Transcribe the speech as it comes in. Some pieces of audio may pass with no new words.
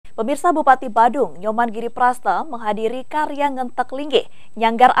Pemirsa, Bupati Badung, Nyoman Giri Prasta menghadiri Karya Ngenteg Linggih,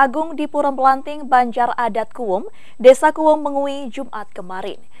 Nyanggar Agung di Pura Melanting, Banjar Adat Kuwum, Desa Kuwum, Mengwi, Jumat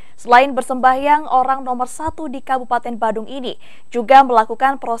kemarin. Selain bersembahyang, orang nomor 1 di Kabupaten Badung ini juga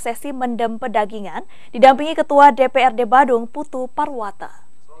melakukan prosesi mendem pedagingan, didampingi Ketua DPRD Badung, Putu Parwata.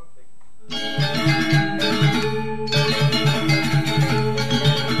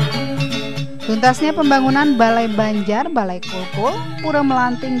 Tuntasnya pembangunan Balai Banjar, Balai Kulkul, Pura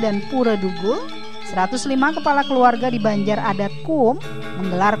Melanting, dan Pura Dugul, 105 kepala keluarga di Banjar Adat Kuwum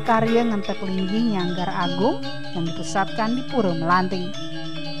menggelar Karya Ngenteg Linggih Nyanggar Agung yang dipusatkan di Pura Melanting.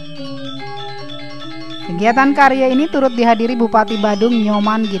 Kegiatan karya ini turut dihadiri Bupati Badung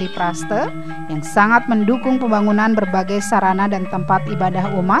Nyoman Giri Prasta yang sangat mendukung pembangunan berbagai sarana dan tempat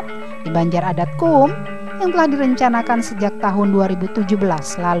ibadah umat di Banjar Adat Kuwum yang telah direncanakan sejak tahun 2017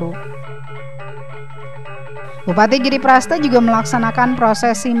 lalu. Bupati Giri Prasta juga melaksanakan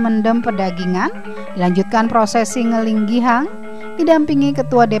prosesi mendem pedagingan, dilanjutkan prosesi ngelinggihang, didampingi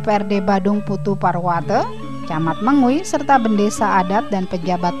Ketua DPRD Badung Putu Parwata, Camat Mengwi, serta bendesa adat dan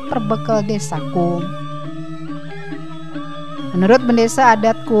pejabat perbekel Desa Kuwum. Menurut bendesa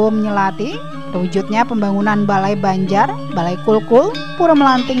adat Kuwum Nyelati, terwujudnya pembangunan Balai Banjar, Balai Kulkul, Pura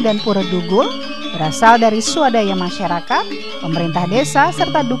Melanting, dan Pura Dugul berasal dari swadaya masyarakat, pemerintah desa,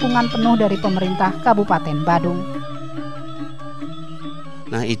 serta dukungan penuh dari pemerintah Kabupaten Badung.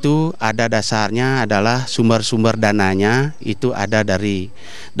 Nah, itu ada dasarnya adalah sumber-sumber dananya, itu ada dari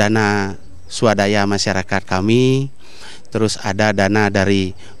dana swadaya masyarakat kami, terus ada dana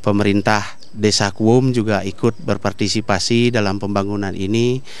dari pemerintah Desa Kuwum juga ikut berpartisipasi dalam pembangunan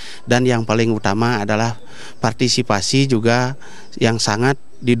ini, dan yang paling utama adalah partisipasi juga yang sangat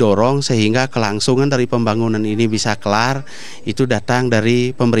didorong sehingga kelangsungan dari pembangunan ini bisa kelar, itu datang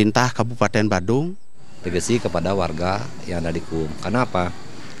dari pemerintah Kabupaten Badung. Legasi kepada warga yang ada di Kuwum. Karena apa?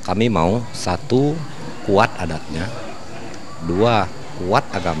 Kami mau 1, kuat adatnya, 2, kuat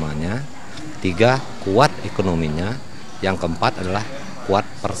agamanya, 3, kuat ekonominya, yang keempat adalah kuat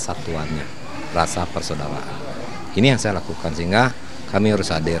persatuannya, rasa persaudaraan. Ini yang saya lakukan sehingga kami harus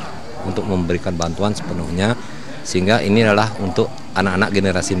hadir untuk memberikan bantuan sepenuhnya, sehingga ini adalah untuk anak-anak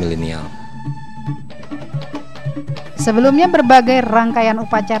generasi milenial. Sebelumnya berbagai rangkaian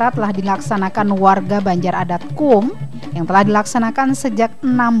upacara telah dilaksanakan warga Banjar Adat Kuwum yang telah dilaksanakan sejak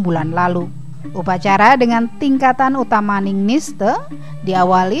 6 bulan lalu. Upacara dengan tingkatan utama Ningmiste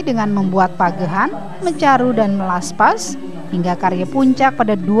diawali dengan membuat pagehan, mencaru dan melaspas hingga karya puncak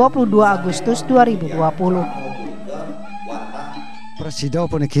pada 22 Agustus 2020. Presiden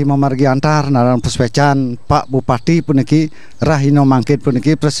puniki memargi antar naran puspecan Pak Bupati puniki rahino mangkit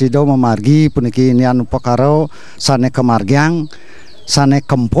puniki Presiden memargi puniki nian upakaro sane kemargiang sane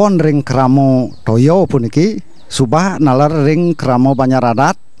kempon ring keramo toyo puniki subah nalar ring keramo Banjar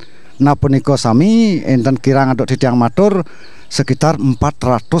Adat. Nah puniko sami enten kirang adok titiang matur sekitar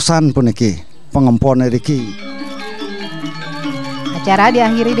 400-an puniki pengempon riki. Acara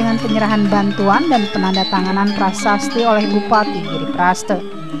diakhiri dengan penyerahan bantuan dan penandatanganan prasasti oleh Bupati Giri Prasta.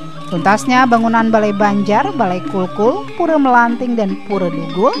 Tuntasnya bangunan Balai Banjar, Balai Kulkul, Pura Melanting, dan Pura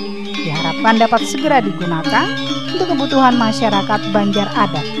Dugul diharapkan dapat segera digunakan untuk kebutuhan masyarakat Banjar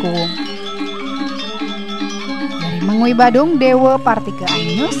Adat Kuwum. Dari Mengwi Badung, Dewa Partike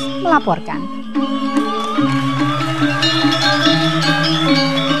iNews melaporkan.